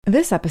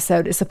This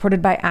episode is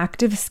supported by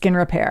Active Skin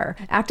Repair.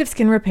 Active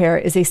Skin Repair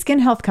is a skin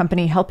health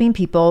company helping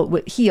people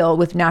heal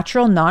with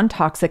natural,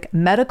 non-toxic,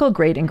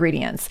 medical-grade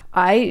ingredients.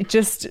 I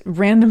just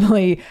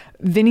randomly,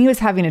 Vinny was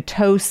having a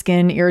toe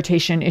skin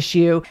irritation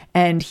issue,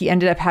 and he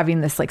ended up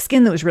having this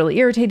skin that was really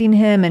irritating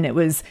him, and it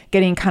was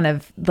getting kind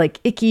of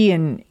icky,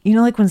 and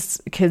when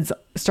kids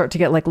start to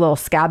get little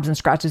scabs and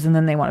scratches and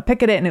then they want to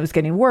pick at it, and it was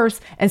getting worse.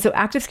 And so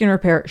Active Skin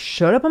Repair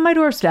showed up on my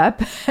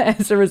doorstep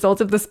as a result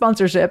of the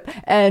sponsorship,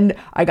 and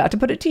I got to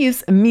put it to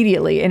use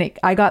immediately. And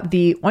I got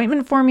the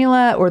ointment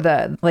formula, or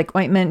the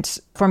ointment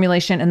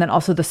formulation, and then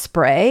also the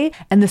spray,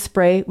 and the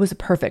spray was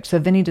perfect. So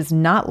Vinny does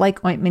not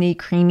like ointmenty,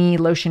 creamy,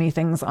 lotiony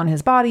things on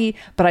his body,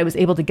 but I was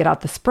able to get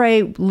out the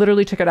spray,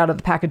 literally took it out of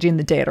the packaging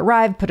the day it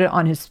arrived, put it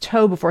on his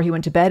toe before he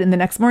went to bed. And the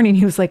next morning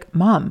he was like,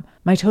 "Mom,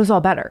 my toe's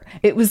all better."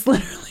 It was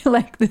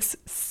literally this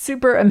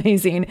super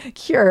amazing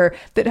cure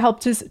that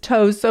helped his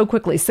toes so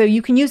quickly. So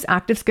you can use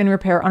Active Skin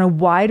Repair on a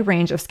wide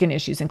range of skin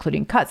issues,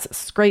 including cuts,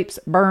 scrapes,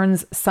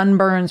 burns,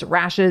 sunburns,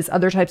 rashes,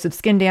 other types of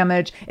skin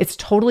damage. It's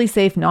totally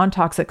safe,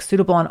 non-toxic,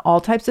 suitable on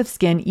all types of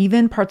skin,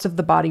 even parts of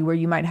the body where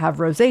you might have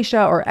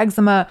rosacea or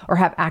eczema or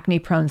have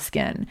acne-prone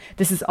skin.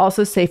 This is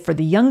also safe for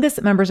the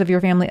youngest members of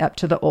your family up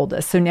to the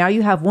oldest. So now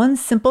you have one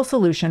simple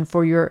solution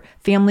for your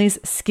family's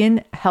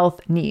skin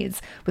health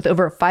needs. With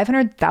over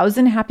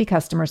 500,000 happy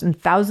customers and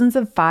thousands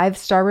of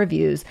 5-star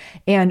reviews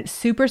and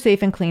super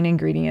safe and clean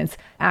ingredients,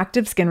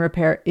 Active Skin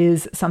Repair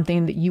is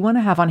something that you want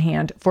to have on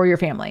hand for your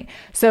family.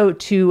 So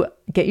to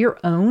get your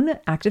own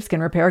Active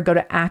Skin Repair, go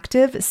to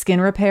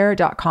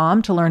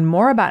activeskinrepair.com to learn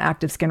more about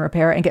Active Skin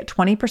Repair and get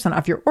 20%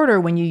 off your order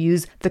when you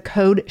use the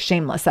code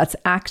SHAMELESS. That's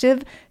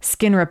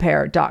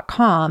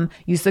activeskinrepair.com.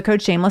 Use the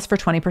code SHAMELESS for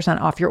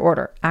 20% off your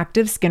order.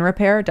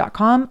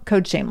 activeskinrepair.com,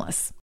 code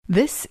SHAMELESS.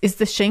 This is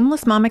the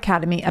Shameless Mom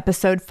Academy,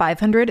 episode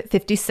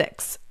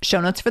 556. Show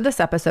notes for this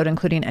episode,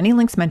 including any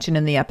links mentioned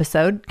in the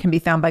episode, can be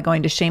found by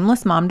going to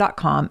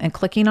shamelessmom.com and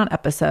clicking on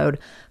episode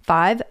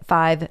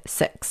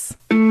 556.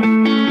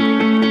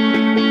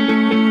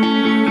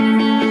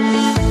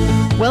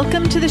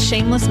 Welcome to the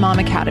Shameless Mom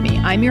Academy.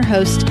 I'm your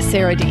host,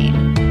 Sarah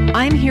Dean.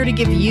 I'm here to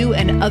give you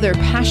and other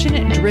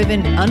passionate,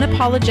 driven,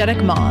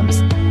 unapologetic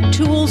moms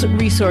tools,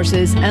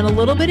 resources, and a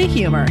little bit of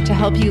humor to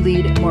help you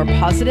lead more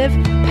positive,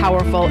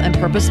 powerful, and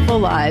purposeful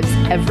lives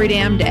every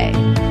damn day.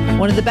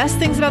 One of the best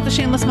things about the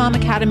Shameless Mom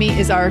Academy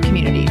is our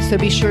community, so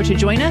be sure to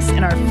join us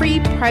in our free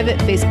private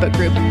Facebook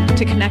group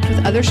to connect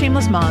with other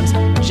shameless moms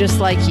just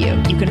like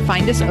you. You can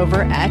find us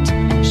over at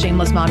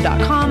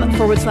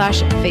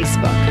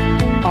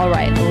shamelessmom.com/Facebook. All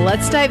right,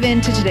 let's dive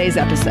into today's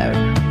episode.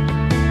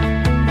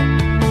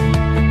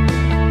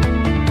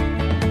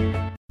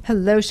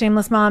 Hello,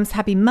 Shameless Moms.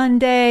 Happy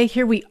Monday.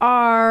 Here we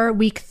are,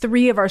 week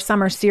 3 of our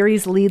summer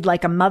series, Lead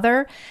Like a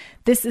Mother.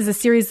 This is a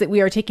series that we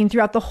are taking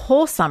throughout the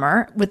whole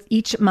summer, with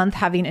each month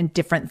having a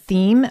different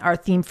theme. Our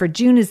theme for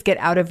June is Get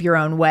Out of Your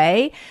Own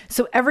Way.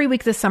 So every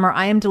week this summer,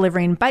 I am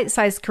delivering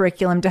bite-sized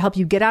curriculum to help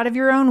you get out of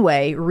your own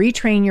way,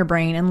 retrain your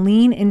brain, and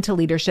lean into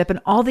leadership in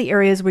all the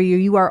areas where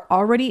you are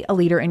already a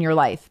leader in your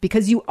life,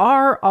 because you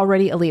are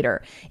already a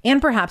leader,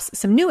 and perhaps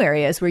some new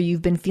areas where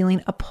you've been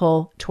feeling a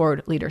pull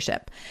toward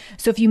leadership.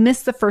 So if you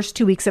missed the first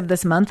 2 weeks of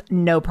this month,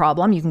 no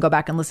problem. You can go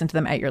back and listen to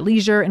them at your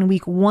leisure. In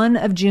week 1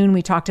 of June,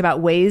 we talked about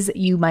ways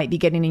you might be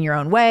getting in your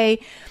own way.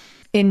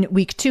 In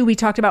week 2, we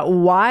talked about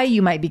why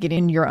you might be getting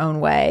in your own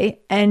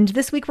way. And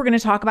this week, we're going to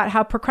talk about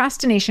how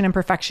procrastination and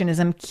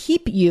perfectionism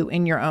keep you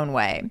in your own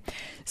way.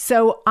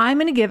 So I'm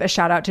going to give a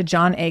shout out to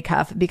Jon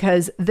Acuff,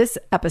 because this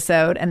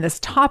episode and this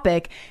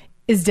topic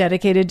is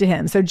dedicated to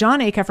him. So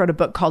Jon Acuff wrote a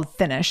book called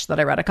Finish that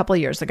I read a couple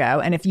of years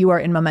ago. And if you are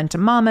in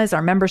Momentum Mamas,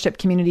 our membership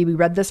community, we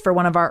read this for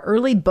one of our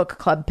early book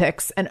club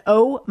picks. And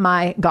oh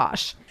my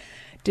gosh,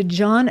 did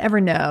Jon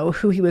ever know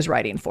who he was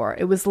writing for?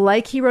 It was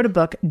like he wrote a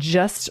book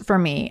just for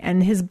me.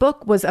 And his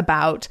book was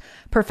about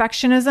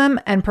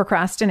perfectionism and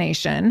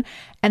procrastination.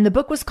 And the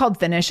book was called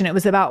Finish, and it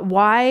was about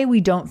why we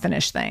don't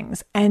finish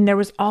things. And there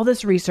was all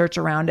this research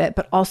around it,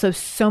 but also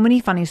so many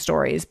funny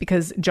stories,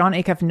 because Jon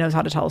Acuff knows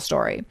how to tell a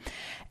story.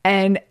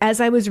 And as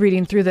I was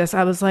reading through this,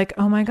 I was like,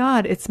 oh my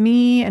God, it's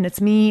me and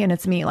it's me and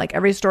it's me, like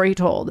every story he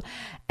told.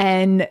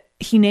 And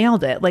he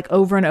nailed it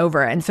over and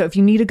over. And so if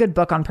you need a good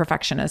book on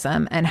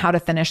perfectionism and how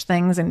to finish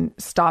things and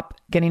stop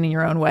getting in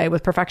your own way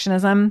with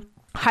perfectionism,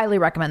 highly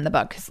recommend the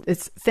book.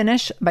 It's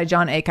Finish by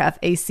Jon Acuff,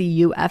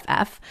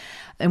 Acuff.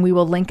 And we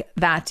will link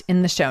that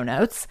in the show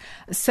notes.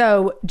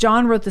 So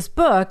Jon wrote this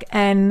book,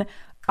 and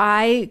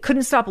I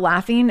couldn't stop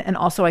laughing. And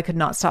also I could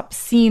not stop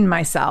seeing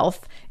myself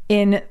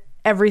in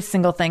every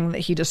single thing that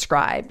he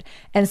described.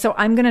 And so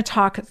I'm going to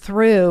talk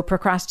through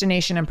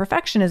procrastination and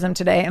perfectionism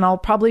today, and I'll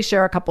probably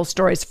share a couple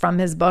stories from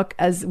his book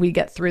as we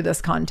get through this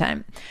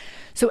content.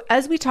 So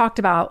as we talked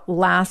about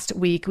last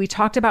week, we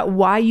talked about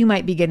why you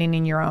might be getting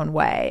in your own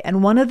way.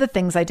 And one of the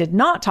things I did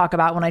not talk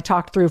about when I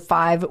talked through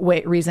 5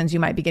 reasons you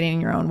might be getting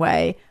in your own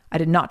way, I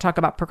did not talk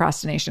about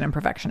procrastination and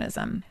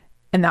perfectionism.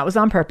 And that was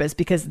on purpose,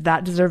 because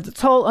that deserves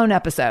its whole own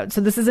episode. So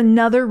this is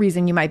another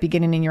reason you might be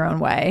getting in your own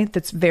way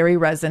that's very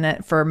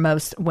resonant for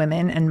most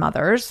women and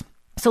mothers.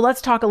 So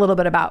let's talk a little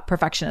bit about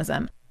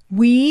perfectionism.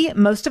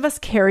 Most of us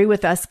carry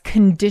with us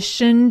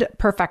conditioned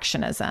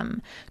perfectionism.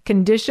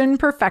 Conditioned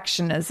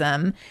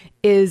perfectionism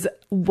is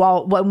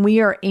when we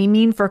are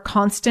aiming for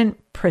constant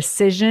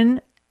precision,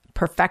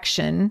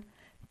 perfection,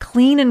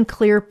 clean and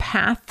clear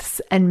paths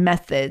and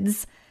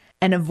methods,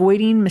 and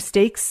avoiding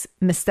mistakes,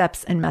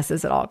 missteps, and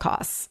messes at all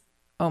costs.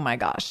 Oh my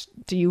gosh,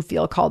 do you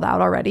feel called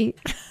out already?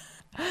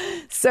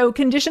 So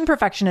conditioned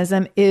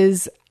perfectionism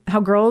is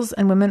how girls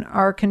and women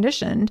are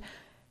conditioned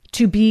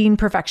to being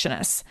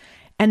perfectionists.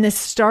 And this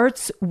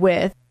starts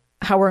with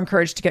how we're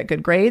encouraged to get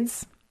good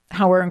grades,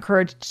 how we're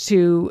encouraged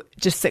to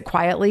just sit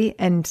quietly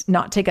and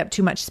not take up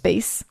too much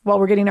space while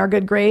we're getting our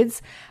good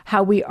grades,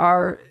 how we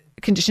are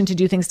conditioned to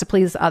do things to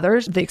please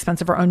others at the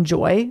expense of our own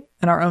joy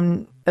and our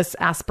own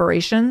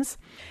aspirations.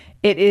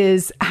 It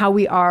is how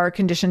we are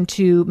conditioned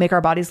to make our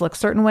bodies look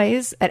certain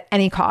ways at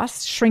any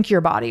cost, shrink your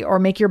body or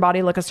make your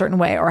body look a certain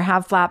way or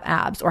have flap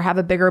abs or have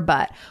a bigger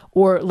butt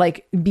or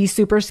like be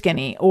super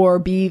skinny or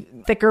be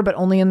thicker, but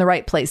only in the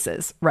right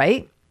places,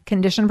 right?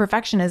 Conditioned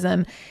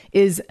perfectionism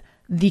is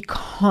the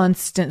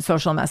constant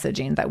social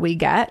messaging that we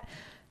get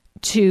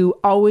to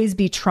always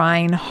be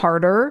trying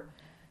harder,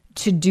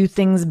 to do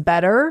things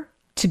better,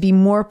 to be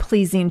more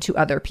pleasing to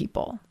other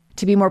people.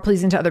 To be more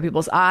pleasing to other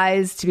people's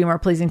eyes, to be more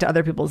pleasing to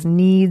other people's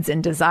needs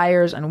and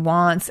desires and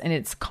wants. And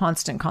it's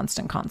constant,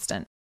 constant,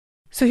 constant.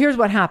 So here's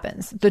what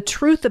happens. The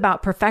truth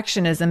about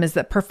perfectionism is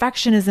that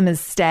perfectionism is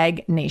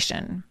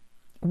stagnation.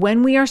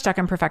 When we are stuck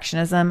in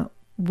perfectionism,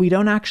 we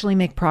don't actually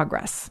make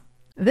progress.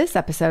 This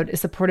episode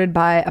is supported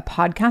by a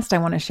podcast I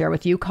want to share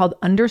with you called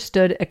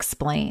Understood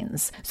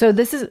Explains. So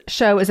this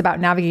show is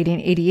about navigating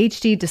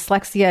ADHD,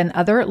 dyslexia, and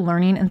other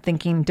learning and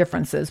thinking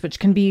differences, which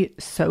can be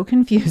so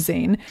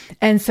confusing.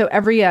 And so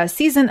every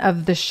season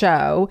of the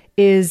show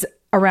is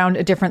around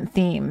a different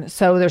theme.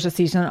 So there's a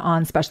season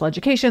on special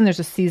education, there's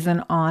a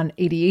season on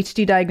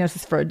ADHD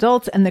diagnosis for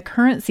adults, and the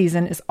current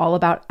season is all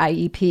about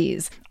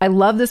IEPs. I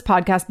love this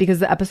podcast because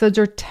the episodes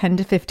are 10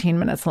 to 15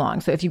 minutes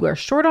long. So if you are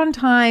short on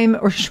time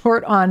or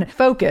short on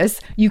focus,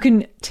 you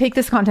can take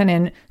this content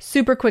in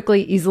super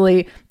quickly,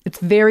 easily. It's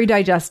very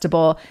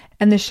digestible.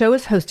 And the show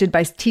is hosted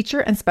by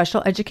teacher and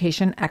special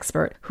education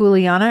expert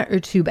Juliana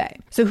Urtube.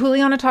 So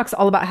Juliana talks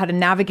all about how to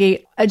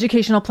navigate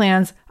educational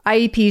plans,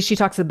 IEPs. She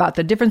talks about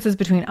the differences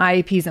between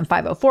IEPs and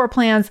 504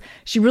 plans.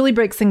 She really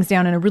breaks things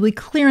down in a really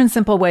clear and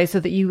simple way so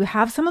that you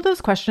have some of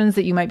those questions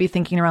that you might be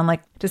thinking around,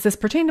 like, does this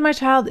pertain to my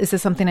child? Is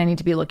this something I need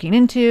to be looking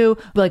into?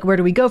 Like, where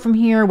do we go from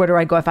here? Where do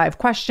I go if I have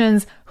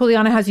questions?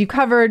 Juliana has you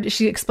covered.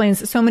 She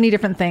explains so many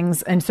different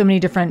things and so many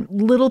different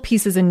little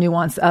pieces and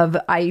nuance of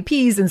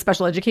IEPs and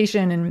special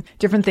education and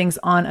different things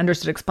on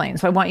Understood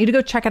Explains. So I want you to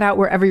go check it out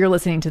wherever you're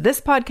listening to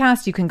this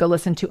podcast. You can go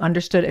listen to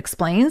Understood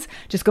Explains.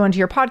 Just go into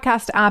your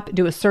podcast app,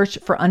 do a search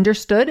for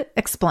Understood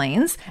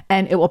Explains,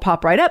 and it will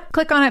pop right up.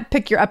 Click on it,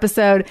 pick your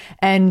episode,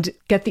 and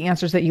get the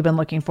answers that you've been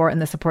looking for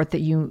and the support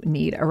that you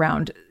need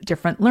around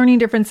different learning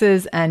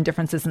differences and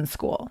differences in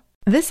school.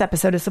 This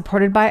episode is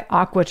supported by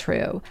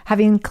AquaTrue.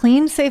 Having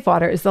clean, safe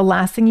water is the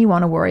last thing you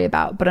want to worry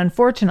about. But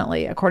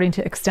unfortunately, according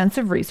to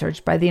extensive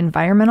research by the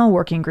Environmental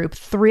Working Group,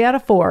 3 out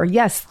of 4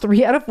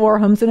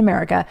 homes in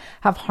America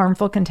have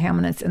harmful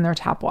contaminants in their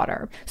tap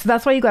water. So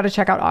that's why you got to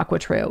check out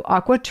AquaTrue.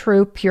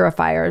 AquaTrue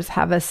purifiers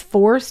have a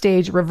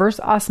 4-stage reverse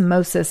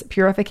osmosis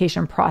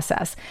purification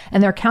process.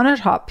 And their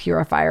countertop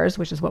purifiers,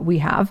 which is what we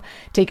have,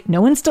 take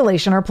no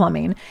installation or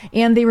plumbing,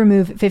 and they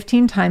remove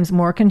 15 times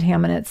more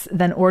contaminants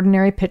than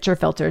ordinary pitcher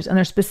filters. And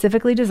they're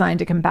specifically designed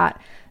to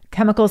combat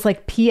chemicals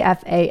like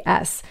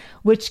PFAS,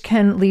 which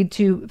can lead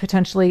to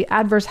potentially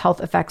adverse health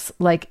effects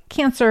like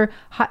cancer,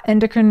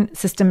 endocrine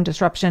system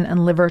disruption,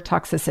 and liver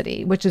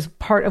toxicity, which is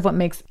part of what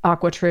makes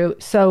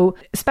AquaTrue so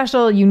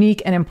special,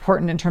 unique, and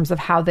important in terms of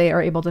how they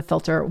are able to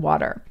filter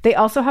water. They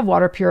also have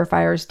water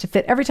purifiers to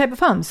fit every type of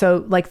home.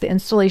 So like the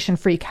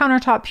installation-free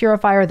countertop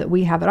purifier that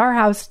we have at our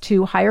house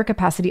to higher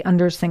capacity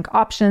under sink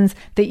options.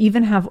 They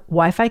even have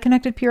Wi-Fi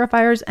connected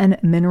purifiers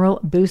and mineral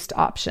boost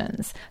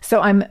options. So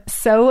I'm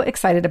so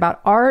excited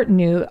about our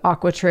new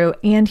AquaTrue.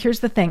 And here's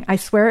the thing. I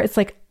swear it's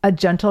like a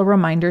gentle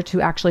reminder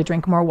to actually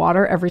drink more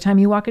water every time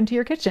you walk into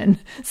your kitchen.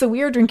 So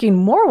we are drinking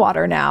more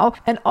water now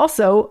and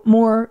also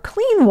more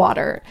clean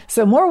water.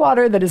 So more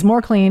water that is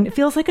more clean. It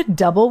feels like a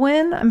double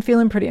win. I'm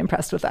feeling pretty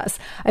impressed with us.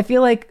 I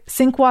feel like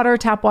sink water,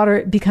 tap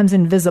water becomes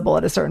invisible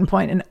at a certain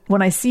point. And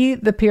when I see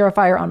the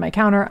purifier on my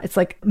counter, it's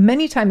like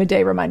many times a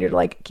day reminder to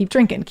like, keep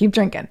drinking, keep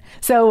drinking.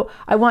 So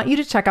I want you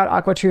to check out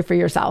AquaTrue for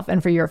yourself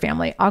and for your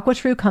family.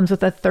 AquaTrue comes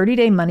with a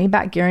 30-day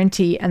money-back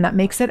guarantee, and that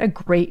makes it a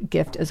great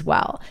gift as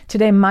well.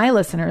 Today, my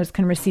listeners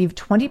can receive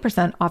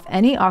 20% off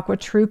any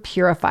AquaTrue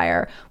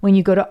purifier when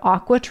you go to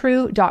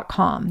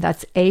aquatrue.com.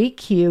 That's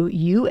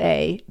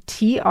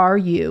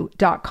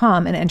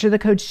AQUATRU.com and enter the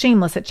code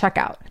shameless at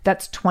checkout.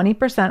 That's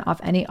 20%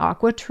 off any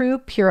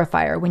AquaTrue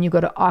purifier when you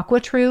go to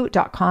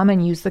aquatrue.com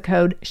and use the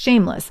code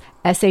shameless,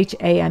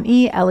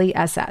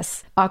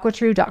 SHAMELESS.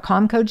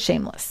 aquatrue.com code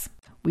shameless.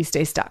 We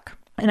stay stuck.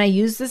 And I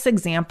use this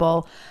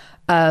example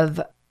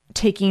of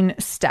taking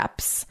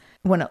steps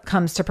when it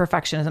comes to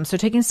perfectionism. So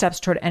taking steps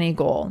toward any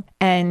goal.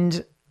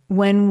 And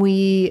when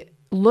we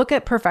look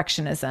at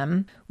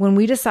perfectionism, when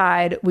we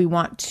decide we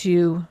want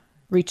to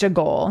reach a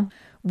goal,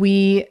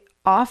 we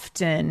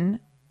often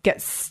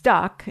get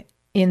stuck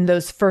in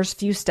those first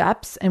few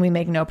steps and we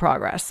make no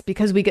progress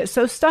because we get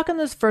so stuck in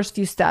those first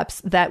few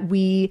steps that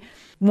we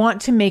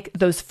want to make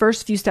those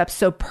first few steps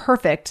so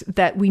perfect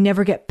that we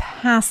never get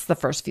past the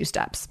first few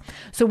steps.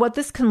 So what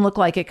this can look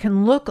like, it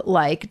can look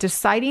like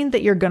deciding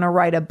that you're going to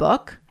write a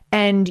book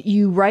and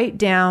you write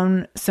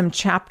down some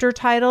chapter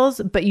titles,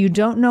 but you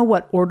don't know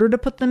what order to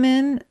put them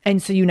in.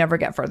 And so you never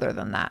get further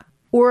than that.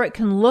 Or it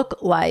can look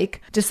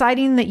like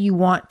deciding that you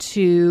want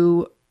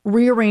to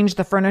rearrange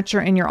the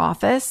furniture in your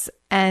office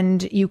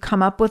and you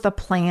come up with a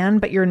plan,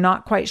 but you're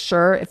not quite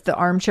sure if the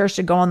armchair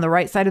should go on the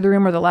right side of the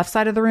room or the left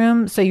side of the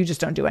room. So you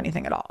just don't do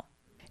anything at all.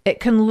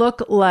 It can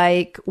look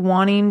like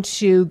wanting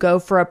to go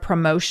for a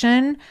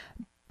promotion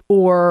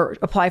or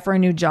apply for a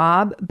new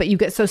job, but you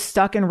get so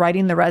stuck in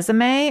writing the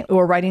resume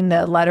or writing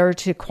the letter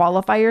to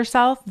qualify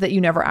yourself that you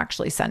never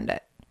actually send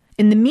it.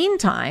 In the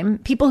meantime,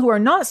 people who are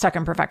not stuck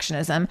in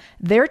perfectionism,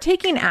 they're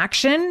taking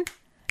action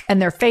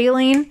and they're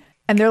failing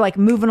and they're like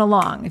moving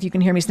along, if you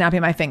can hear me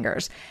snapping my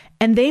fingers.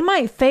 And they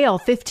might fail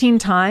 15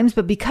 times,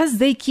 but because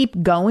they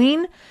keep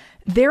going,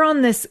 they're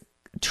on this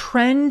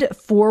trend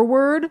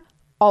forward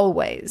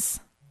always.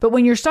 But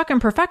when you're stuck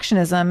in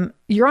perfectionism,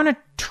 you're on a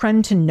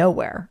trend to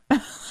nowhere.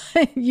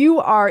 You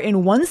are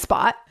in one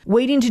spot,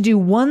 waiting to do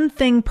one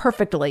thing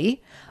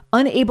perfectly,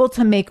 unable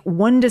to make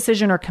one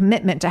decision or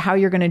commitment to how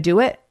you're going to do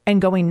it,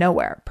 and going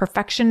nowhere.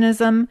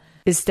 Perfectionism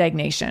is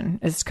stagnation,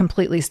 is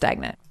completely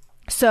stagnant.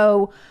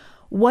 So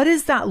what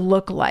does that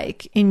look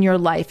like in your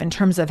life in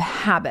terms of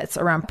habits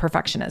around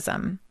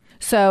perfectionism?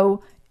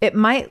 So it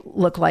might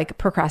look like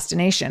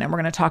procrastination, and we're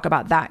going to talk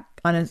about that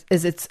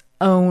as its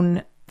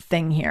own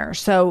thing here.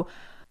 So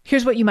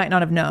here's what you might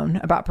not have known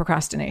about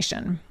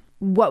procrastination.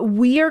 What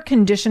we are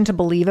conditioned to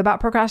believe about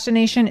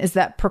procrastination is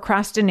that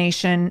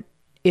procrastination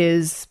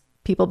is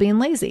people being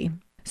lazy.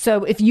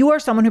 So if you are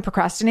someone who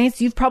procrastinates,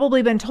 you've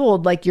probably been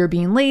told like you're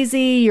being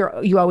lazy,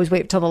 you always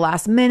wait till the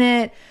last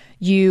minute,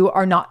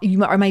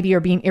 you're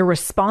being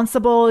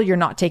irresponsible, you're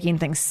not taking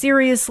things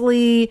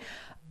seriously.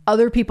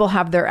 Other people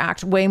have their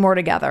act way more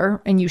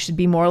together and you should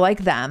be more like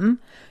them.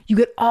 You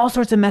get all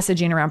sorts of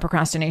messaging around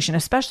procrastination,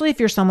 especially if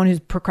you're someone who's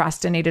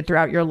procrastinated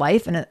throughout your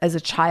life and as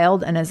a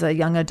child and as a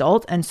young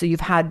adult. And so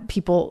you've had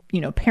people,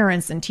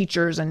 parents and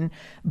teachers and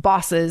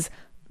bosses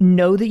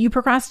know that you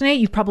procrastinate.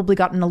 You've probably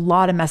gotten a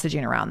lot of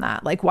messaging around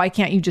that. Like, why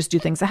can't you just do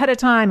things ahead of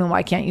time? And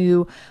why can't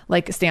you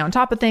stay on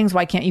top of things?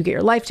 Why can't you get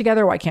your life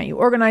together? Why can't you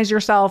organize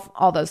yourself?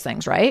 All those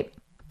things, right?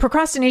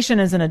 Procrastination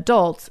as an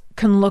adult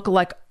can look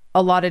like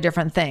a lot of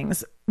different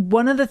things.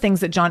 One of the things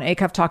that Jon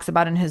Acuff talks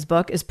about in his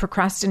book is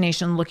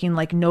procrastination looking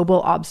like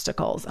noble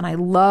obstacles. And I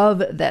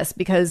love this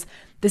because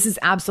this is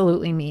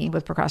absolutely me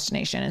with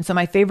procrastination. And so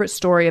my favorite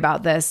story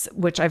about this,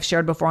 which I've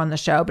shared before on the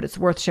show, but it's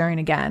worth sharing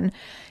again,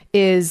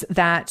 is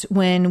that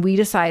when we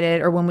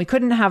decided, or when we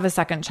couldn't have a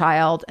second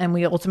child and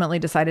we ultimately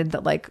decided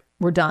that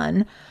we're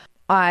done,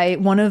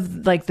 one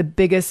of the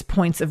biggest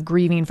points of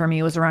grieving for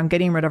me was around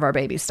getting rid of our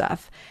baby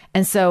stuff.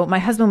 And so my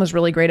husband was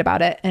really great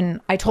about it. And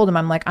I told him,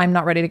 I'm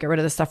not ready to get rid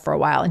of this stuff for a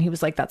while. And he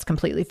was like, that's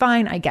completely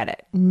fine. I get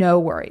it. No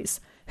worries.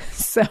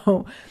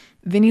 So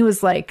Vinny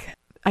was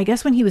I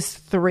guess when he was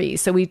 3.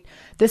 So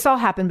this all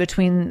happened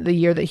between the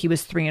year that he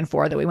was 3 and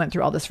 4 that we went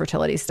through all this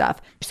fertility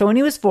stuff. So when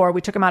he was 4,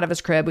 we took him out of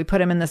his crib. We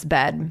put him in this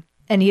bed.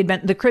 And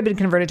the crib had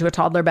converted to a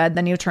toddler bed.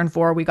 Then he turned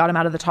 4. We got him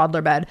out of the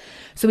toddler bed.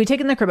 So we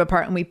taken the crib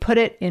apart and we put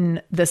it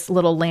in this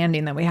little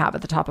landing that we have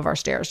at the top of our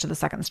stairs to the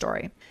second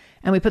story.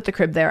 And we put the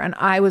crib there. And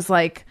I was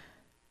like,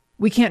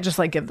 we can't just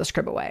give this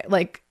crib away.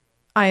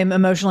 I am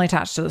emotionally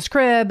attached to this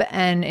crib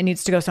and it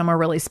needs to go somewhere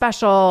really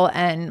special.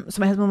 And so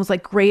my husband was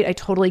like, great, I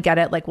totally get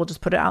it. We'll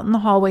just put it out in the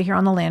hallway here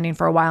on the landing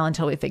for a while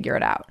until we figure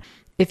it out.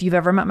 If you've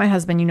ever met my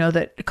husband, you know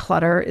that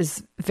clutter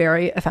is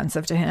very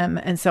offensive to him.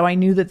 And so I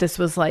knew that this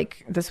was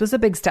a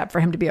big step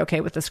for him to be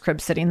okay with this crib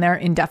sitting there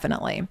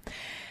indefinitely.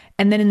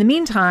 And then in the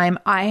meantime,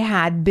 I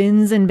had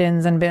bins and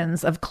bins and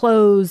bins of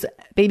clothes,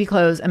 baby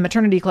clothes and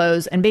maternity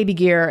clothes and baby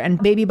gear and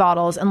baby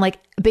bottles and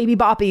baby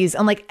boppies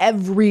and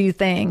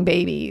everything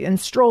baby and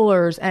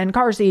strollers and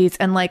car seats.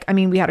 And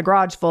we had a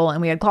garage full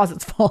and we had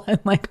closets full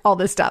and all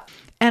this stuff.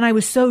 And I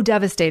was so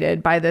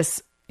devastated by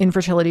this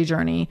infertility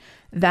journey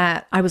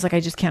that I was I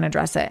just can't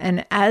address it.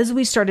 And as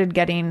we started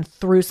getting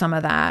through some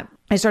of that,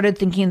 I started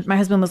thinking, my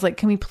husband was like,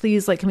 can we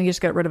please, can we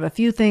just get rid of a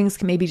few things?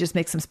 Can maybe just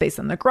make some space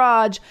in the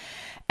garage?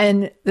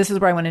 And this is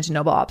where I went into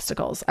noble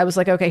obstacles. I was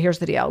like, okay, here's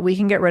the deal. We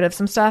can get rid of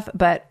some stuff,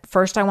 but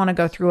first I want to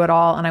go through it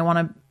all and I want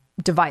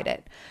to divide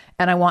it.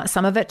 And I want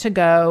some of it to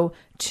go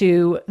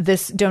to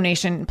this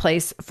donation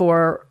place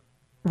for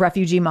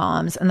refugee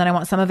moms. And then I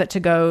want some of it to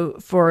go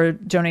for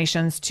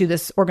donations to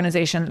this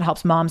organization that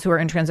helps moms who are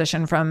in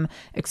transition from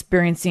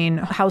experiencing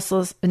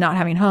houseless, not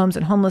having homes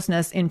and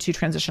homelessness into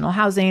transitional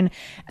housing.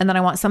 And then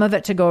I want some of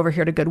it to go over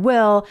here to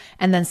Goodwill.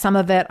 And then some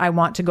of it I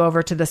want to go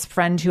over to this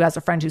friend who has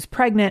a friend who's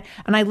pregnant.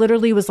 And I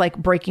literally was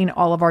breaking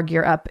all of our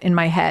gear up in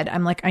my head.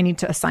 I'm I need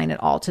to assign it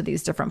all to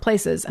these different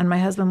places. And my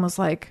husband was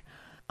like,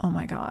 oh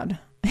my God,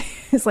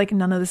 He's like,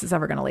 none of this is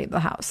ever going to leave the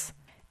house.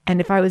 And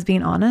if I was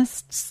being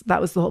honest, that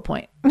was the whole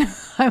point.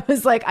 I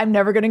was like, I'm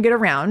never going to get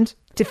around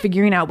to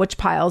figuring out which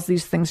piles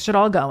these things should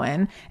all go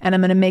in. And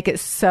I'm going to make it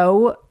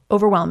so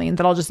overwhelming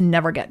that I'll just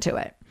never get to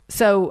it.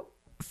 So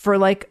for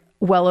like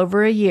well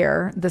over a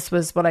year, this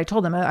was what I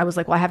told him. I was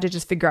like, well, I have to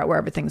just figure out where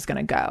everything's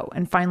going to go.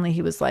 And finally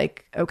he was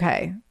like,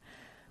 okay,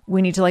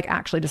 we need to like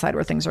actually decide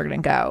where things are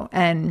going to go.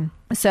 And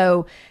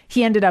so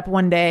he ended up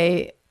one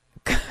day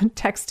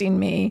texting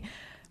me.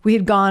 We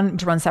had gone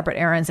to run separate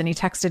errands and he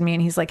texted me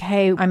and he's like,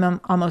 hey, I'm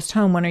almost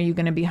home. When are you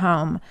going to be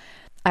home?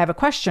 I have a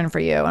question for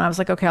you. And I was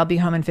like, okay, I'll be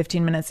home in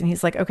 15 minutes. And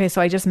he's like, okay,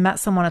 so I just met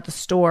someone at the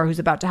store who's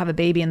about to have a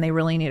baby and they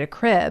really need a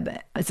crib.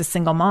 It's a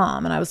single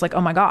mom. And I was like,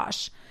 oh my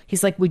gosh.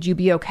 He's like, would you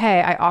be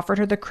okay? I offered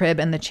her the crib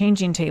and the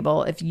changing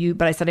table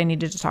but I said I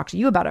needed to talk to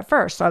you about it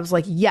first. So I was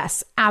like,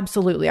 yes,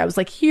 absolutely. I was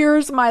like,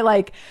 here's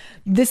my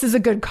this is a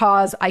good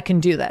cause. I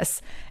can do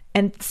this.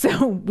 And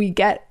so we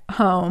get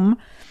home.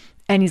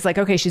 And he's like,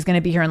 okay, she's going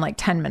to be here in like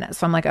 10 minutes.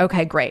 So I'm like,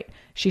 okay, great.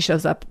 She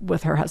shows up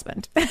with her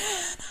husband.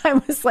 I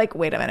was like,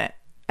 wait a minute.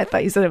 I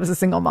thought you said it was a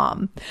single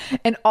mom.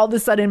 And all of a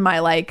sudden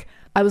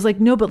I was like,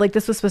 no, but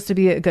this was supposed to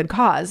be a good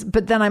cause.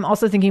 But then I'm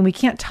also thinking we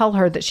can't tell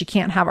her that she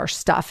can't have our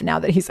stuff now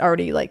that he's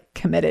already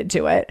committed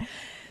to it.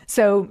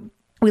 So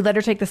we let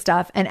her take the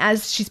stuff. And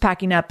as she's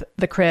packing up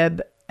the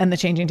crib and the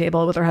changing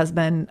table with her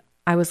husband,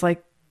 I was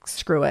like,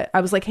 screw it.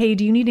 I was like, hey,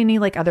 do you need any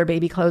other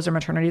baby clothes or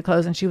maternity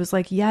clothes? And she was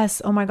like, yes.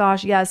 Oh my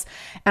gosh, yes.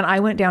 And I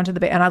went down to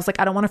the and I was like,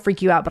 I don't want to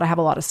freak you out, but I have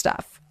a lot of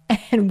stuff.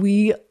 And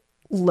we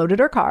loaded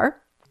her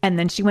car. And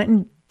then she went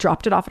and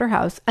dropped it off at her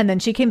house. And then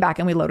she came back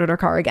and we loaded her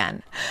car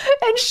again.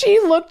 And she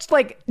looked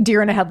like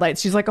deer in the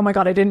headlights. She's like, oh my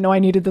God, I didn't know I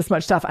needed this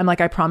much stuff. I'm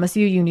like, I promise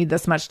you, you need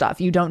this much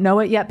stuff. You don't know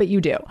it yet, but you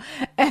do.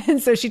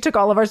 And so she took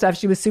all of our stuff.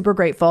 She was super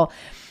grateful.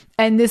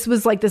 And this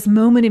was this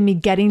moment in me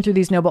getting through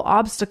these noble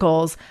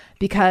obstacles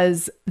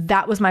because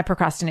that was my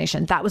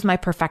procrastination. That was my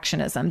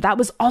perfectionism. That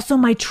was also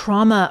my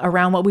trauma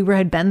around what we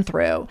had been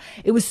through.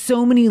 It was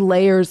so many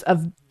layers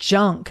of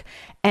junk.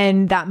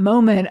 And that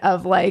moment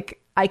of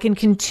I can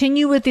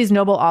continue with these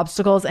noble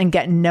obstacles and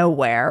get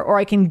nowhere, or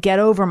I can get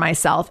over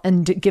myself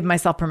and give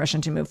myself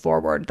permission to move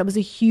forward. That was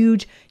a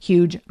huge,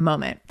 huge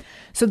moment.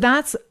 So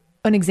that's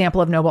an example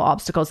of noble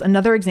obstacles.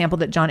 Another example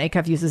that John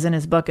Acuff uses in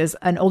his book is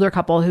an older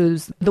couple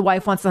who's the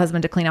wife wants the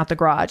husband to clean out the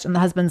garage. And the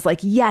husband's like,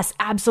 yes,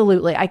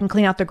 absolutely. I can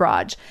clean out the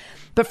garage.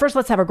 But first,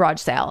 let's have a garage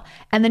sale.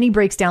 And then he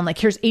breaks down,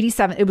 here's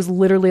 87. It was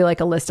literally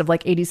a list of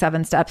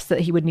 87 steps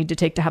that he would need to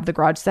take to have the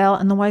garage sale.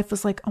 And the wife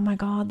was like, oh my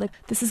God,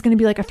 this is going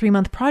to be a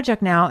 3-month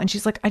project now. And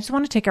she's like, I just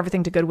want to take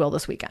everything to Goodwill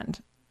this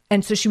weekend.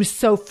 And so she was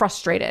so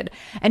frustrated.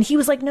 And he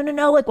was like,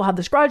 no, we'll have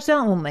this garage sale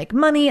and we'll make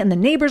money and the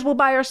neighbors will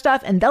buy our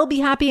stuff and they'll be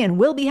happy and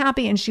we'll be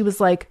happy. And she was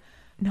like,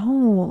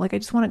 no, I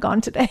just want it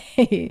gone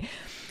today.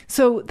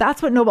 So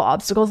that's what noble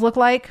obstacles look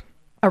like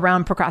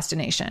around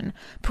procrastination.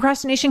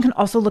 Procrastination can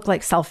also look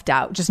like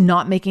self-doubt, just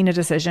not making a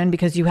decision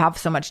because you have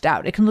so much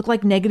doubt. It can look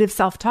like negative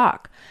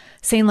self-talk,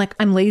 saying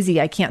I'm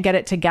lazy, I can't get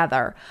it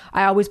together.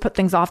 I always put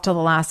things off till the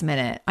last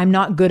minute. I'm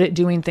not good at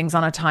doing things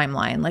on a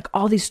timeline.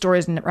 All these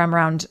stories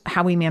around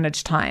how we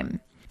manage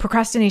time.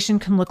 Procrastination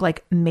can look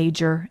like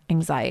major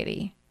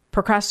anxiety.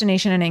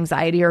 Procrastination and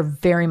anxiety are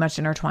very much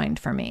intertwined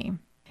for me.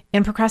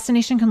 And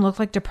procrastination can look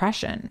like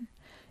depression.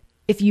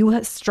 If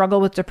you struggle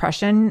with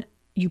depression,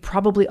 you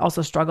probably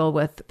also struggle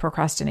with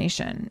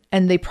procrastination,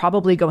 and they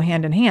probably go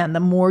hand in hand. The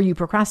more you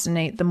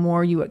procrastinate, the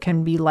more you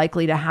can be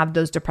likely to have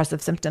those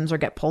depressive symptoms or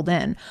get pulled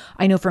in.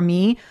 I know for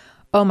me,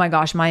 oh my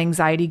gosh, my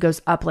anxiety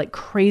goes up like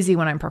crazy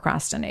when I'm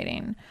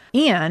procrastinating.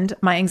 And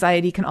my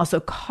anxiety can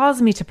also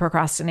cause me to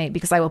procrastinate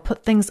because I will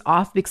put things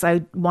off because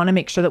I want to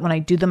make sure that when I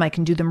do them, I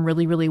can do them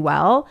really, really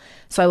well.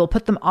 So I will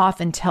put them off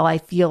until I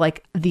feel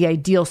like the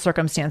ideal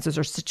circumstances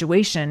or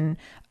situation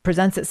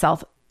presents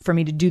itself for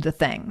me to do the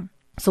thing.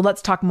 So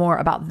let's talk more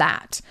about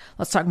that.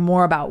 Let's talk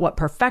more about what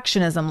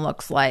perfectionism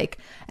looks like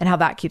and how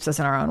that keeps us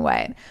in our own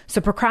way.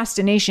 So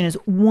procrastination is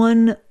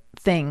one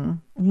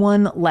thing,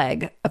 one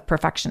leg of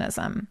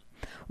perfectionism.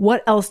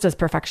 What else does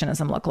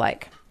perfectionism look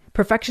like?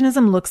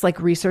 Perfectionism looks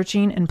like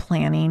researching and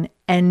planning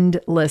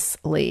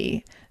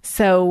endlessly.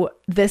 So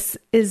this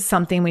is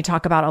something we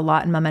talk about a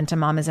lot in Momentum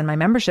Mamas in my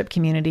membership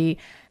community,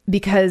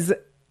 because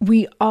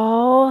we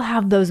all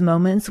have those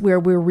moments where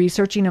we're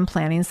researching and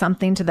planning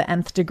something to the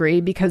nth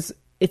degree because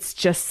it's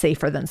just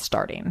safer than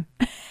starting.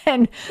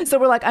 And so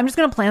we're like, I'm just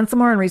going to plan some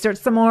more and research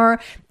some more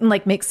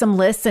and make some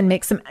lists and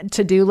make some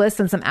to-do lists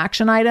and some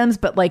action items,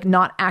 but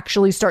not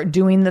actually start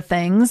doing the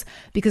things,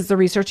 because the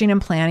researching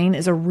and planning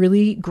is a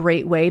really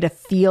great way to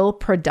feel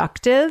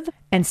productive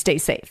and stay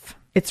safe.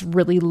 It's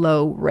really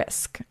low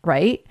risk,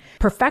 right?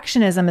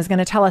 Perfectionism is going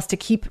to tell us to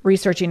keep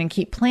researching and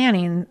keep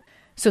planning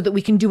so that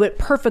we can do it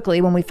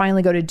perfectly when we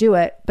finally go to do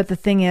it. But the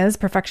thing is,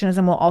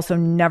 perfectionism will also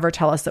never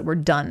tell us that we're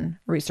done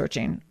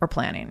researching or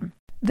planning.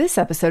 This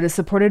episode is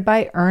supported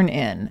by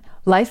EarnIn.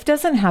 Life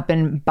doesn't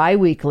happen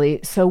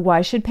bi-weekly, so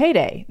why should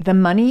payday? The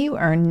money you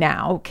earn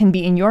now can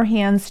be in your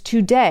hands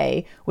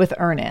today with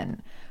EarnIn.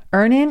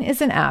 Earnin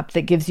is an app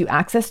that gives you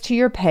access to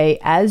your pay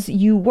as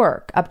you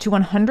work, up to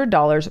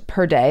 $100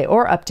 per day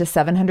or up to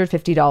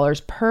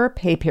 $750 per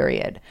pay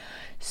period.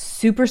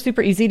 Super,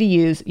 super easy to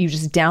use. You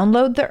just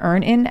download the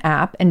Earnin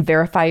app and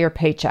verify your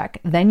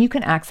paycheck. Then you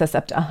can access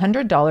up to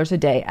 $100 a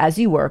day as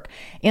you work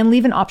and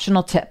leave an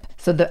optional tip.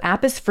 So the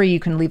app is free. You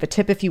can leave a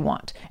tip if you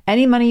want.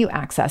 Any money you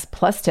access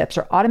plus tips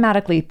are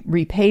automatically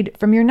repaid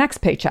from your next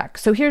paycheck.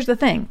 So here's the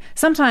thing.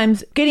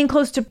 Sometimes getting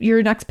close to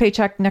your next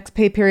paycheck, next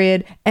pay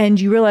period, and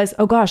you realize,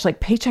 oh gosh, like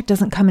paycheck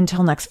doesn't come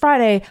until next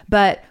Friday,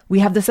 but we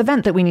have this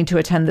event that we need to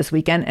attend this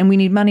weekend and we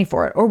need money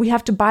for it. Or we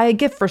have to buy a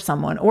gift for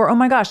someone. Or, oh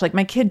my gosh, like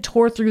my kid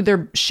tore through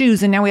their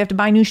shoes and now we have to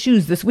buy new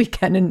shoes this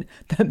weekend and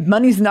the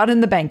money's not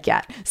in the bank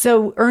yet.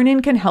 So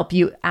Earnin can help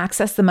you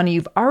access the money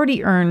you've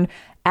already earned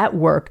at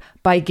work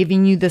by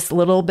giving you this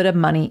little bit of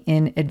money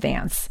in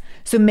advance.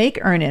 So make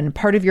Earnin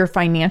part of your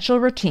financial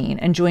routine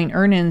and join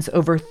Earnin's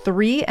over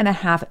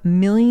 3.5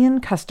 million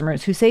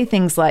customers who say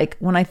things like,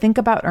 when I think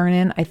about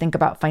Earnin, I think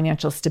about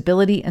financial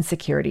stability and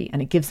security,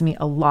 and it gives me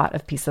a lot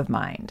of peace of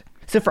mind.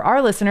 So for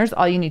our listeners,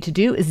 all you need to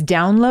do is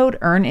download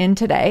Earnin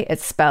today.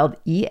 It's spelled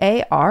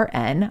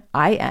EARNIN,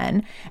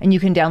 and you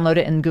can download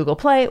it in Google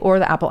Play or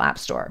the Apple App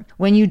Store.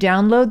 When you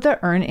download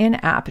the Earnin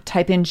app,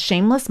 type in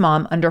Shameless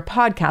Mom under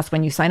podcast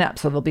when you sign up.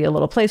 So there'll be a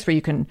little place where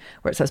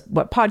it says,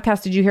 what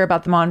podcast did you hear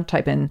about them on?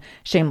 Type in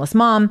Shameless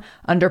Mom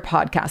under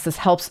podcast. This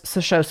helps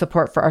to show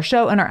support for our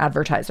show and our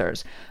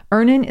advertisers.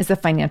 Earnin is a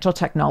financial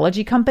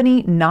technology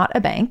company, not a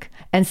bank,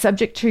 and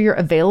subject to your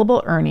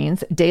available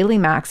earnings, daily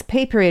max,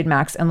 pay period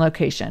max, and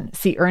location.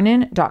 See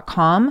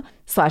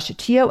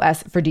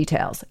earnin.com/TOS for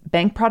details.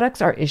 Bank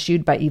products are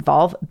issued by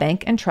Evolve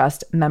Bank and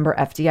Trust, member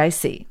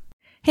FDIC.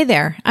 Hey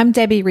there, I'm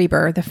Debbie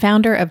Reber, the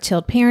founder of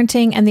Tilt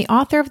Parenting and the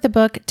author of the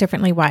book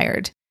Differently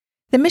Wired.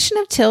 The mission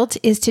of Tilt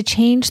is to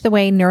change the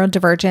way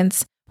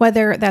neurodivergence,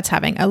 whether that's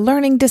having a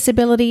learning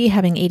disability,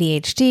 having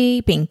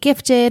ADHD, being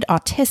gifted,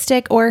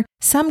 autistic, or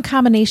some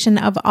combination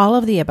of all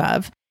of the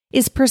above,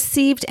 is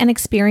perceived and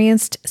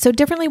experienced so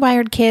differently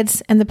wired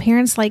kids and the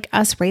parents like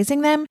us raising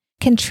them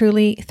can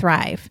truly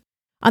thrive.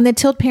 On the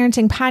Tilt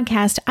Parenting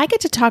podcast, I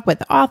get to talk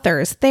with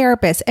authors,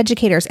 therapists,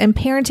 educators, and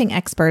parenting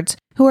experts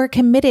who are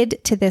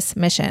committed to this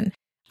mission.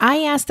 I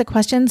ask the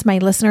questions my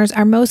listeners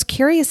are most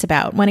curious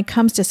about when it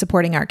comes to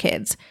supporting our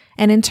kids.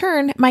 And in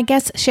turn, my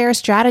guests share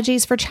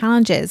strategies for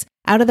challenges,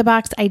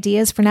 out-of-the-box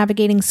ideas for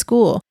navigating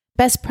school,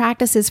 best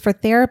practices for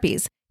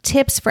therapies,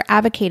 tips for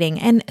advocating,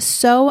 and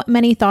so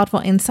many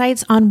thoughtful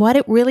insights on what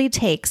it really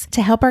takes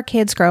to help our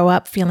kids grow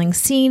up feeling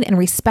seen and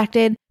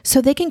respected so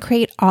they can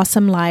create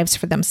awesome lives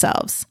for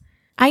themselves.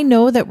 I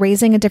know that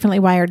raising a differently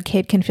wired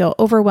kid can feel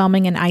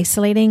overwhelming and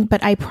isolating,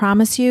 but I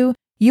promise you,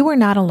 you are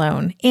not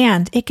alone,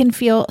 and it can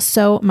feel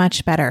so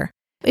much better.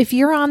 If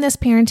you're on this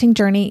parenting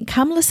journey,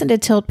 come listen to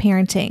Tilt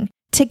Parenting.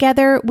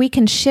 Together, we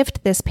can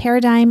shift this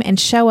paradigm and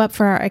show up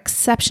for our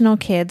exceptional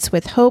kids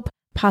with hope,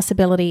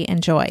 possibility,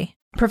 and joy.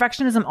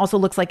 Perfectionism also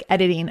looks like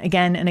editing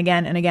again and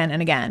again and again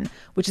and again,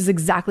 which is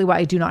exactly why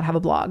I do not have a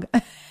blog.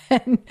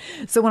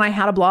 So when I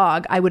had a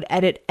blog, I would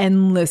edit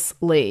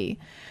endlessly.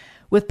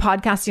 With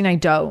podcasting, I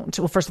don't.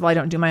 Well, first of all, I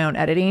don't do my own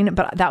editing,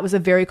 but that was a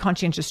very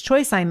conscientious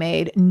choice I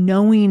made,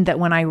 knowing that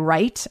when I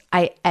write,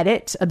 I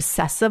edit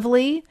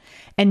obsessively,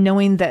 and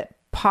knowing that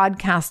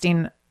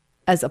podcasting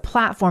as a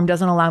platform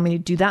doesn't allow me to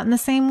do that in the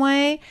same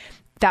way.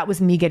 That was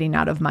me getting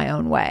out of my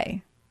own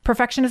way.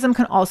 Perfectionism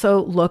can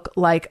also look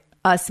like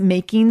us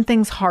making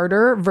things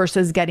harder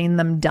versus getting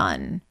them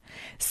done.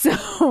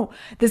 So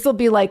this will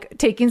be like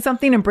taking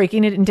something and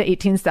breaking it into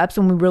 18 steps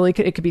when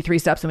it could be 3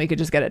 steps and we could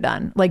just get it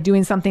done. Like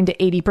doing something to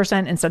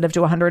 80% instead of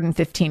to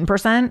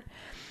 115%.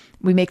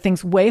 We make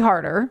things way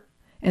harder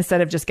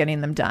instead of just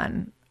getting them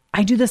done.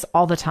 I do this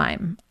all the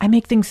time. I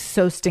make things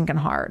so stinking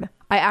hard.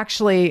 I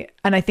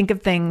think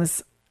of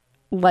things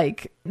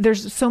like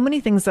there's so many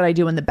things that I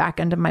do in the back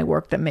end of my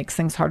work that makes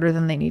things harder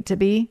than they need to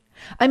be.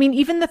 I mean,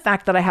 even the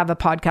fact that I have a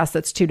podcast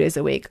that's 2 days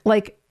a week,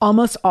 like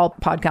almost all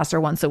podcasts are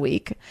once a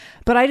week.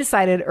 But I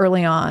decided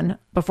early on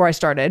before I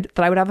started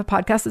that I would have a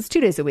podcast that's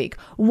 2 days a week.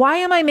 Why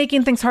am I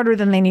making things harder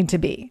than they need to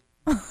be?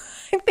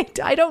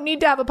 I don't need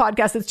to have a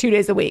podcast that's 2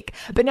 days a week.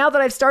 But now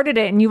that I've started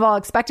it and you've all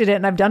expected it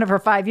and I've done it for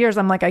 5 years,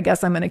 I'm like, I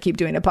guess I'm going to keep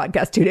doing a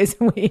podcast 2 days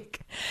a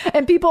week.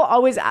 And people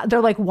always,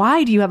 they're like,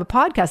 why do you have a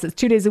podcast that's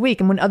 2 days a week?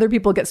 And when other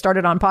people get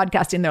started on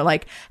podcasting, they're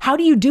like, how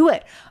do you do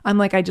it? I'm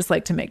like, I just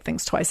like to make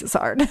things twice as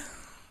hard.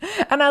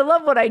 And I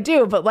love what I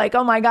do, but like,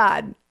 oh my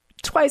God,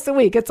 twice a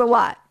week, it's a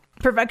lot.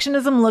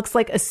 Perfectionism looks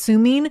like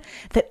assuming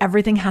that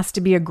everything has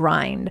to be a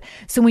grind.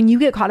 So when you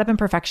get caught up in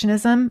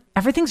perfectionism,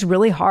 everything's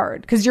really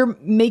hard because you're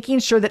making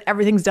sure that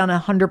everything's done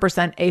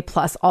 100%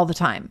 A+ all the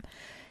time.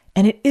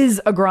 And it is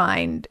a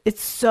grind.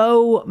 It's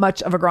so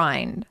much of a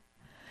grind.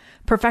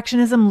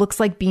 Perfectionism looks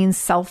like being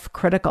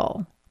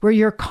self-critical, where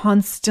you're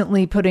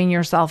constantly putting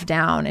yourself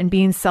down and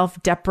being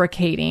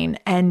self-deprecating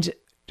and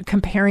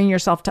comparing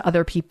yourself to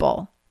other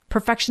people.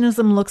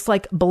 Perfectionism looks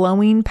like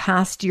blowing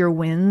past your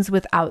wins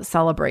without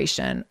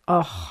celebration.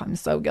 Oh, I'm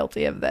so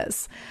guilty of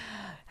this.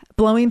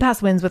 Blowing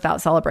past wins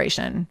without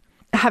celebration.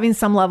 having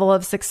some level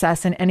of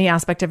success in any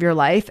aspect of your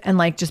life and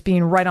like just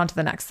being right on to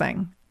the next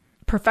thing.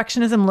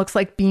 Perfectionism looks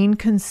like being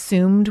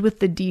consumed with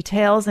the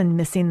details and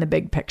missing the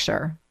big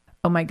picture.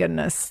 Oh my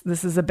goodness,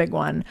 this is a big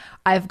one.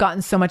 I've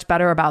gotten so much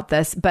better about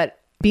this, but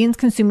being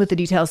consumed with the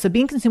details. So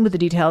being consumed with the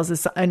details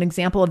is an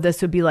example of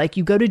this would be like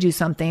you go to do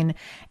something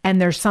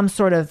and there's some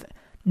sort of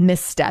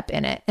misstep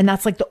in it. And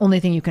that's like the only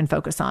thing you can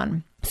focus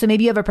on. So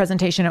maybe you have a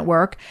presentation at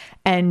work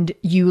and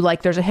you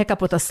like, there's a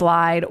hiccup with a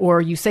slide, or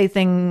you say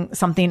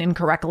something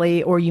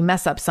incorrectly, or you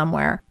mess up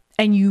somewhere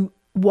and you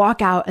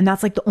walk out and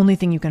that's like the only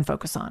thing you can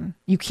focus on.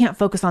 You can't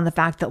focus on the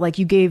fact that like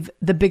you gave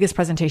the biggest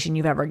presentation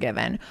you've ever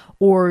given,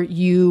 or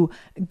you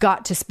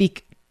got to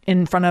speak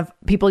in front of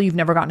people you've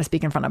never gotten to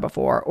speak in front of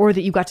before, or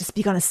that you got to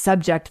speak on a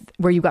subject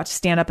where you got to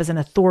stand up as an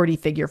authority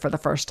figure for the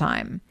first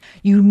time.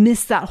 You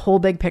miss that whole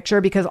big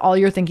picture because all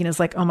you're thinking is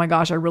like, oh my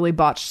gosh, I really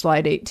botched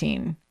slide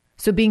 18.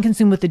 So being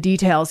consumed with the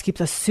details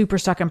keeps us super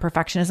stuck in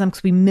perfectionism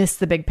because we miss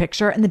the big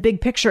picture. And the big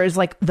picture is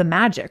like the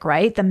magic,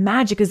 right? The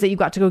magic is that you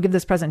got to go give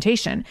this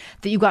presentation,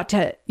 that you got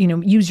to,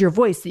 use your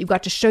voice, that you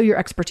got to show your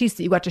expertise,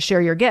 that you got to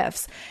share your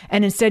gifts.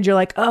 And instead you're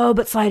like, oh,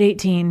 but slide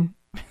 18.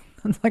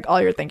 That's like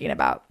all you're thinking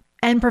about.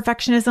 And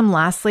perfectionism,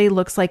 lastly,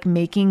 looks like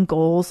making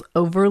goals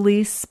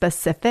overly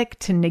specific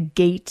to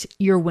negate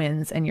your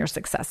wins and your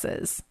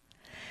successes.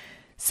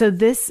 So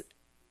this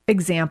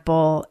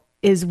example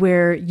is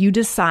where you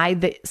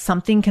decide that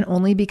something can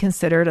only be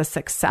considered a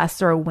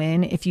success or a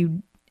win if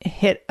you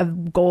hit a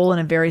goal in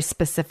a very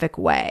specific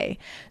way.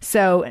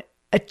 So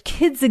a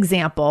kid's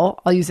example,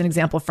 I'll use an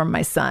example from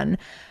my son.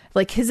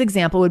 Like his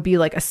example would be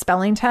like a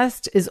spelling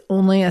test is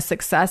only a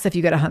success if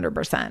you get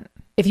 100%.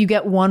 If you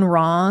get one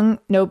wrong,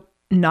 nope,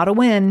 not a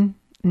win.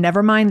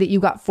 Never mind that you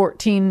got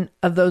 14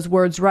 of those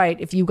words right.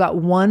 If you got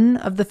one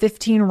of the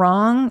 15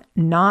 wrong,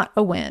 not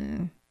a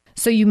win.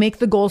 So you make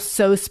the goal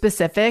so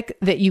specific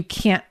that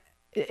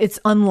it's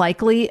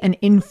unlikely and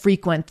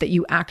infrequent that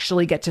you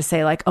actually get to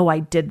say like, oh, I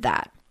did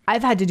that.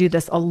 I've had to do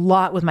this a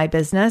lot with my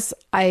business.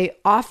 I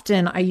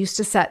used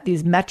to set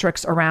these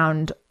metrics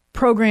around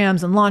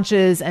programs and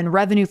launches and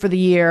revenue for the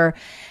year.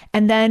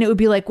 And then it would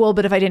be like, well,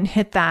 but if I didn't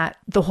hit that,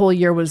 the whole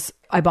year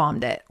I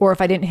bombed it. Or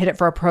if I didn't hit it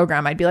for a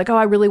program, I'd be like, oh,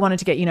 I really wanted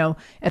to get,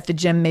 at the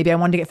gym, maybe I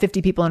wanted to get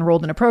 50 people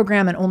enrolled in a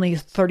program and only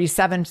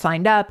 37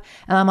 signed up.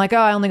 And I'm like, oh,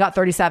 I only got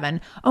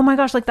 37. Oh my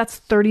gosh, like that's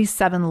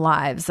 37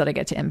 lives that I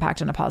get to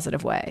impact in a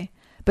positive way.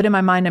 But in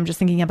my mind, I'm just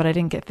thinking, yeah, but I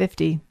didn't get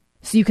 50.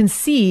 So you can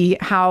see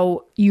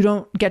how you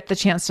don't get the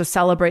chance to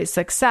celebrate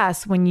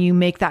success when you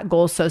make that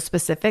goal so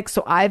specific.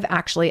 So I've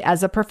actually,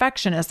 as a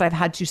perfectionist, I've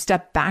had to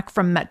step back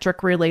from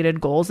metric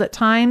related goals at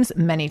times,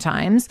 many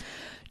times,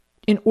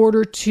 in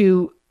order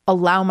to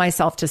allow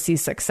myself to see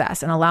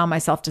success and allow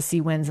myself to see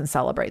wins and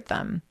celebrate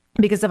them.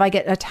 Because if I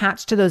get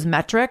attached to those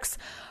metrics,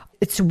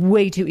 it's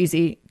way too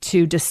easy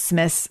to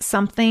dismiss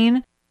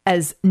something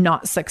as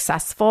not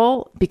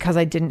successful because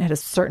I didn't hit a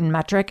certain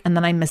metric, and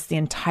then I missed the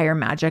entire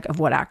magic of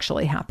what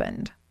actually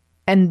happened.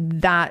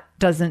 And that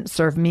doesn't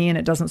serve me, and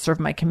it doesn't serve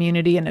my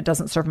community, and it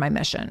doesn't serve my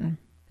mission.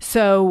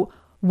 So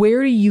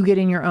where do you get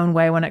in your own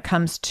way when it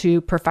comes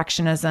to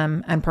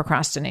perfectionism and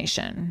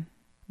procrastination?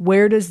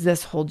 Where does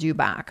this hold you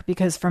back?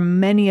 Because for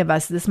many of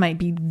us, this might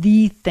be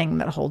the thing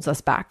that holds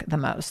us back the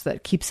most,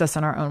 that keeps us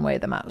in our own way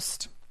the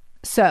most.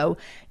 So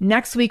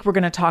next week, we're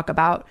going to talk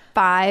about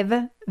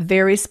 5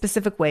 very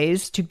specific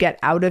ways to get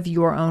out of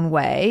your own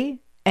way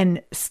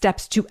and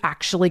steps to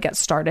actually get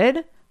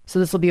started. So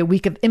this will be a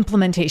week of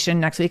implementation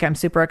next week. I'm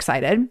super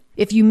excited.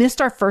 If you missed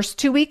our first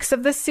 2 weeks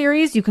of this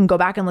series, you can go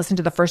back and listen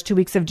to the first 2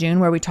 weeks of June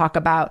where we talk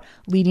about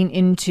leading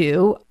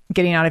into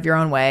getting out of your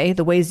own way,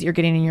 the ways that you're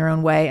getting in your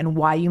own way and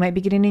why you might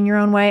be getting in your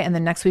own way. And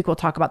then next week, we'll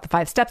talk about the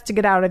 5 steps to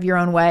get out of your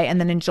own way. And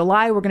then in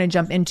July, we're going to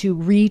jump into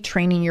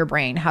retraining your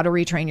brain, how to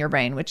retrain your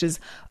brain, which is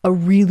a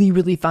really,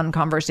 really fun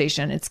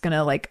conversation. It's going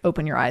to like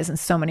open your eyes in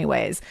so many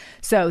ways.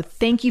 So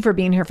thank you for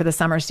being here for the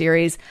summer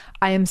series.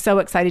 I am so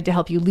excited to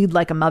help you lead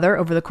like a mother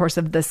over the course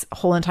of this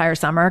whole entire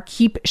summer.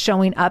 Keep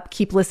showing up,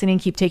 keep listening,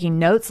 keep taking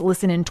notes,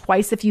 listen in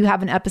twice. If you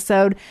have an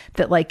episode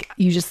that like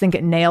you just think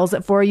it nails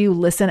it for you,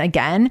 listen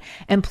again.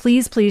 And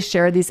please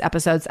share these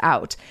episodes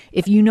out.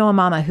 If you know a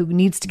mama who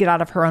needs to get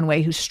out of her own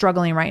way, who's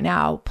struggling right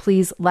now,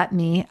 please let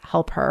me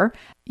help her.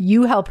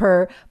 You help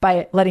her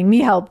by letting me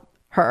help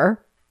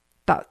her.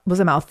 That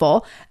was a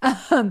mouthful.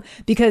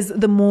 Because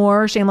the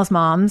more shameless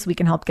moms we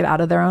can help get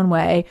out of their own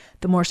way,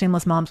 the more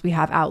shameless moms we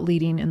have out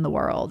leading in the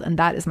world. And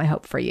that is my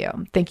hope for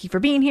you. Thank you for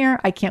being here.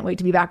 I can't wait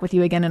to be back with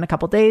you again in a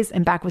couple days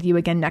and back with you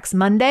again next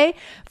Monday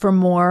for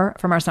more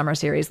from our summer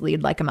series,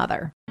 Lead Like a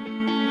Mother.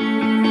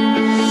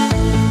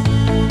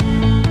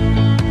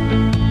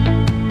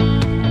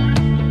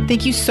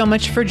 Thank you so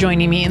much for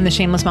joining me in the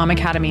Shameless Mom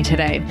Academy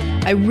today.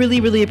 I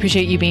really, really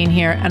appreciate you being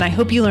here, and I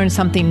hope you learned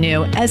something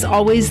new. As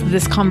always,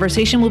 this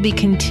conversation will be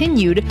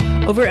continued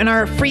over in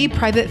our free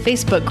private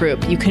Facebook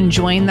group. You can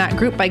join that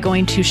group by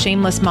going to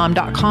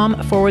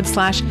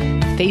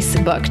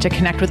shamelessmom.com/Facebook to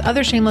connect with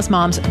other shameless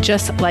moms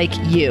just like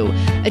you.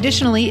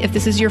 Additionally, if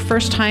this is your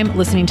first time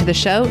listening to the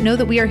show, know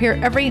that we are here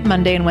every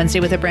Monday and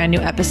Wednesday with a brand new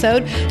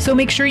episode. So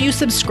make sure you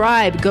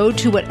subscribe. Go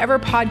to whatever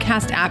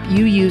podcast app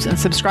you use and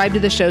subscribe to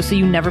the show so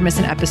you never miss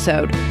an episode.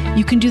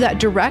 You can do that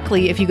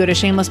directly if you go to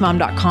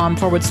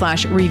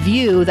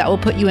shamelessmom.com/review. That will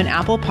put you in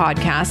Apple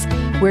Podcasts,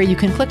 where you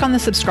can click on the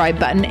subscribe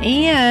button,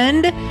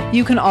 and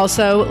you can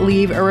also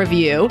leave a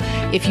review.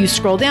 If you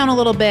scroll down a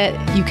little bit,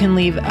 you can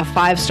leave a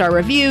 5-star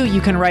review.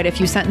 You can write a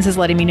few sentences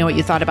letting me know what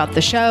you thought about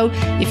the show.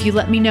 If you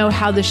let me know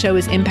how the show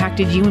has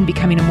impacted you in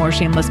becoming a more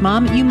shameless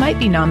mom, you might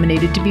be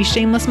nominated to be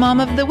Shameless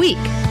Mom of the Week.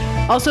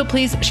 Also,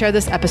 please share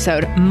this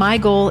episode. My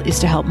goal is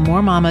to help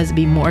more mamas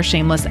be more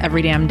shameless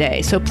every damn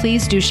day. So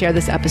please do share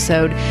this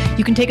episode.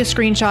 You can take a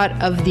screenshot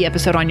of the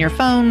episode on your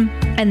phone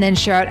and then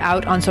share it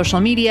out on social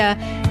media.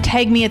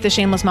 Tag me at the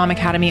Shameless Mom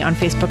Academy on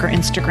Facebook or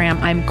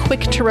Instagram. I'm quick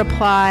to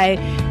reply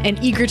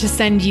and eager to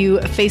send you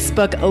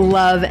Facebook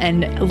love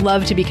and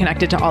love to be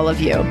connected to all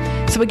of you.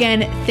 So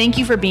again, thank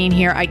you for being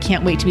here. I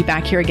can't wait to be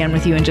back here again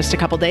with you in just a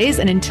couple days.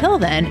 And until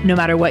then, no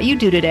matter what you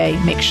do today,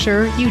 make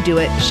sure you do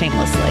it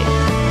shamelessly.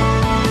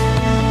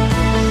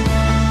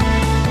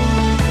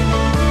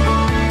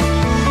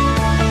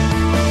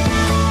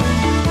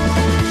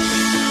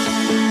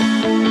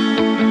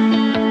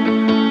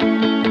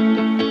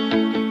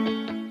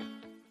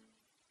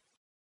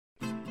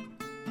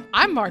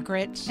 I'm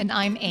Margaret. And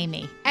I'm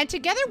Amy. And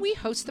together we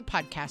host the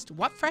podcast,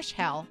 What Fresh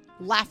Hell?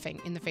 Laughing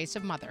in the Face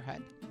of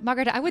Motherhood.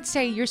 Margaret, I would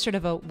say you're sort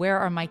of a where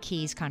are my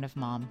keys kind of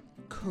mom.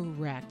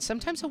 Correct.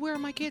 Sometimes a where are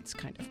my kids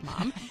kind of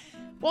mom.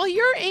 Well,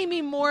 you're,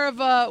 Amy, more of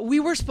a we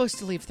were supposed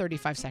to leave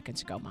 35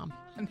 seconds ago, mom.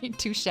 I mean,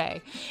 touche.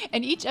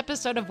 In each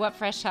episode of What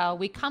Fresh Hell,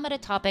 we come at a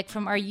topic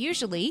from our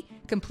usually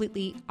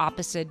completely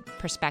opposite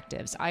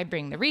perspectives. I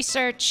bring the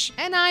research.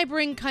 And I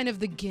bring kind of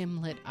the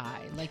gimlet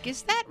eye. Like,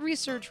 is that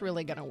research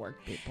really going to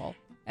work, people?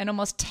 And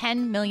almost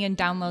 10 million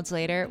downloads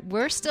later,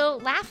 we're still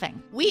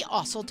laughing. We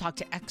also talk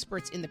to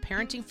experts in the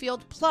parenting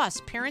field,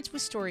 plus parents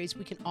with stories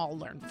we can all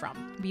learn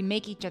from. We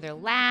make each other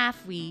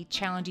laugh, we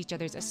challenge each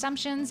other's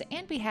assumptions,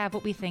 and we have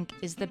what we think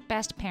is the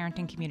best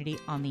parenting community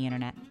on the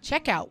internet.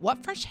 Check out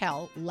What Fresh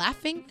Hell?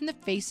 Laughing in the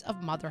Face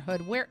of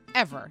Motherhood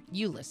wherever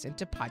you listen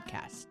to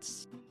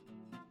podcasts.